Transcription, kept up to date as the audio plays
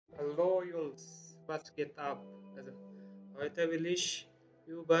Hallo Jungs, was geht ab? Also, heute will ich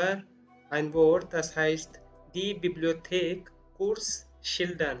über ein Wort, das heißt die Bibliothek, kurz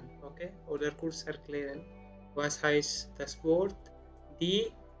schildern, okay? Oder kurz erklären. Was heißt das Wort?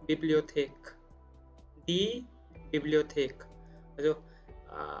 Die Bibliothek. Die Bibliothek. Also,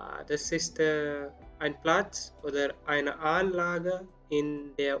 das ist ein Platz oder eine Anlage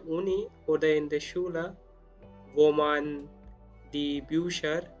in der Uni oder in der Schule, wo man die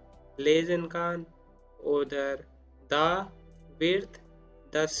Bücher lesen kann oder da wird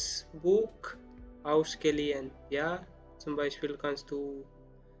das Buch ausgeliehen. Ja, zum Beispiel kannst du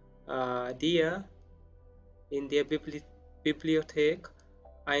dir in der Bibliothek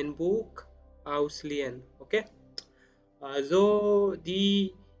ein Buch ausleihen. Okay, also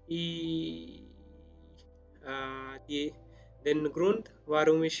die, den Grund,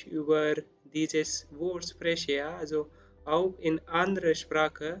 warum ich über dieses Wort spreche, ja, also auch in anderer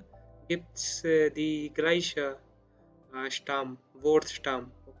Sprache gibt es die gleiche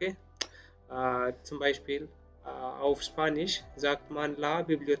Wortstamm, okay? Zum Beispiel auf Spanisch sagt man La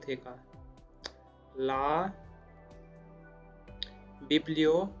Biblioteca. La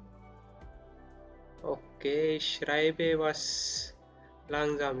Biblio. Okay, ich schreibe was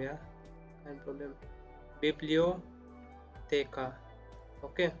langsam, ja, kein Problem. Bibliotheca,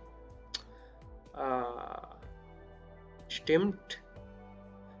 okay? Stimmt.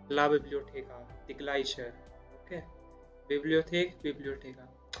 La Biblioteca, die gleiche, okay? Bibliothek, Bibliotheca.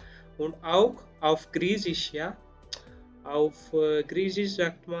 Und auch auf Griechisch, ja, auf Griechisch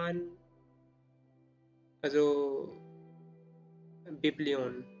sagt man also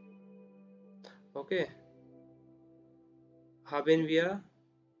Biblion, okay? Haben wir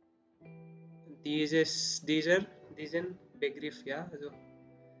diesen Begriff, ja, also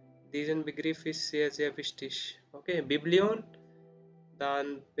diesen Begriff ist sehr, sehr wichtig, okay? Biblion,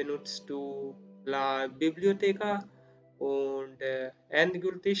 dann benutzt du La Biblioteca und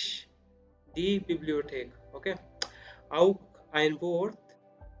endgültig die Bibliothek, okay? Auch ein Wort,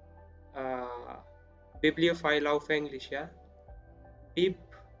 Bibliophile auf Englisch, ja?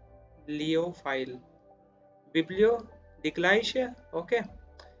 Bibliophile. Biblio, die gleiche, okay?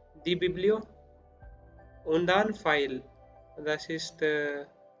 Die Biblio und dann File. Das ist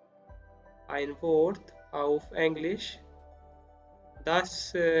ein Wort auf Englisch.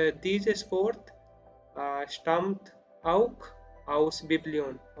 Dieses Wort stammt auch aus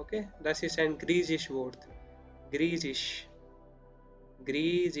Biblion, okay? Das ist ein griechisches Wort. Griechisch,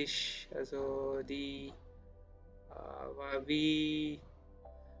 also wie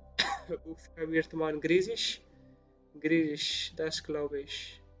buchstabiert man Griechisch? Griechisch, das glaube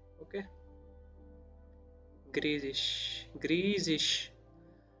ich, okay? Griechisch,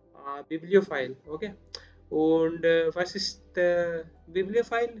 Bibliophile, okay? Und was ist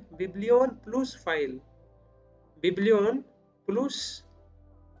Bibliophile? Biblion plus File. Biblion plus,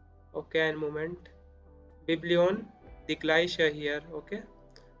 okay, einen Moment. Biblion, die gleiche hier, okay?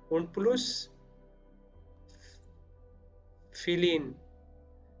 Und plus Philin,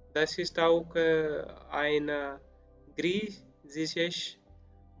 das ist auch ein griechisches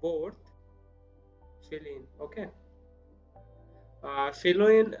Wort. Philin, okay?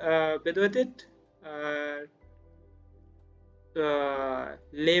 Philin bedeutet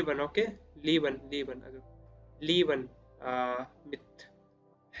Leben, okay? Leben, also Leben mit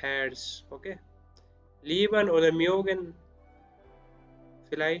Herz, okay? Lieben oder mögen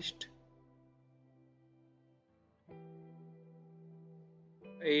vielleicht.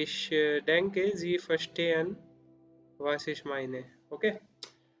 Ich denke, Sie verstehen, was ich meine, okay?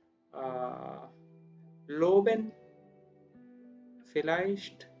 Loben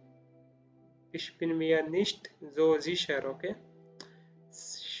vielleicht. Ich bin mir nicht so sicher, okay?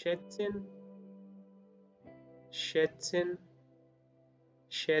 Schätzen,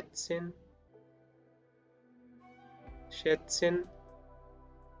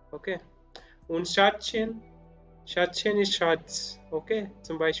 okay? Und Schatzchen ist Schatz, okay?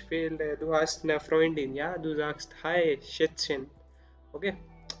 Zum Beispiel, du hast eine Freundin, ja? Du sagst, hi, Schätzchen, okay?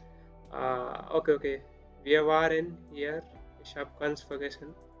 Okay. Wir waren hier, ich habe ganz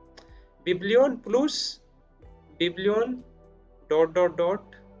vergessen. Biblion plus Biblion dot,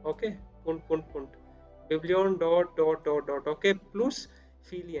 okay? Punkt. Biblion dot, okay? Plus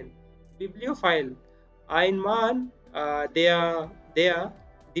Filien. Bibliophile. Ein Mann, der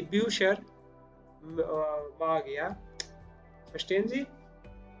die Bücher mag, ja? Verstehen Sie?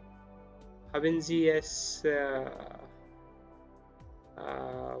 Haben Sie es,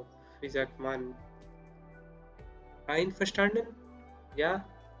 wie sagt man, einverstanden? Ja,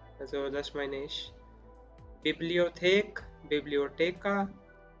 also das meine ich. Bibliothek, Bibliotheca,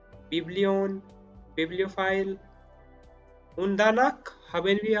 Biblion, Bibliophile. Und danach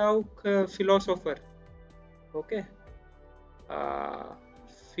haben wir auch Philosopher. Okay. Äh,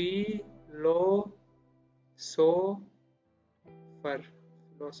 Philosopher.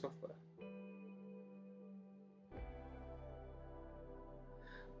 Philosopher.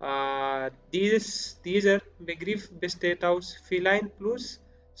 Dieser Begriff besteht aus Feline plus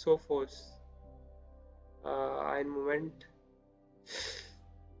Sophos. Einen Moment.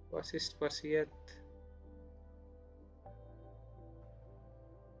 Was ist passiert?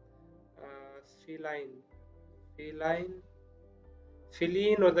 Feline. Feline.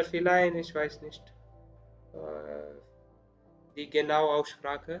 Feline oder Feline, ich weiß nicht. Die genaue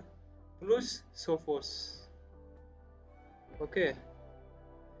Aussprache. Plus Sophos. Okay.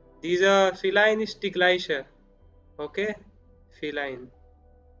 Dieser Feline ist die gleiche. Okay? Feline.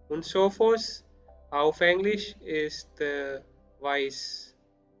 Und Sophos auf Englisch ist weiß.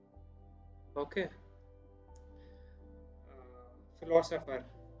 Okay? Philosopher.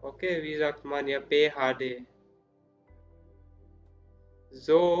 Okay, wie sagt man ja PhD?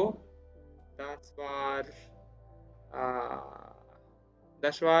 So, das war, äh,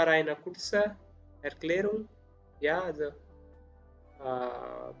 das war eine kurze Erklärung. Ja, also,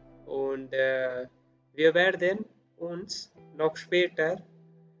 und wir werden uns noch später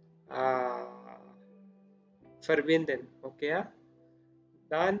äh, verbinden. Okay, ja?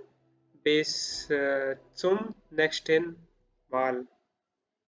 Dann bis zum nächsten Mal.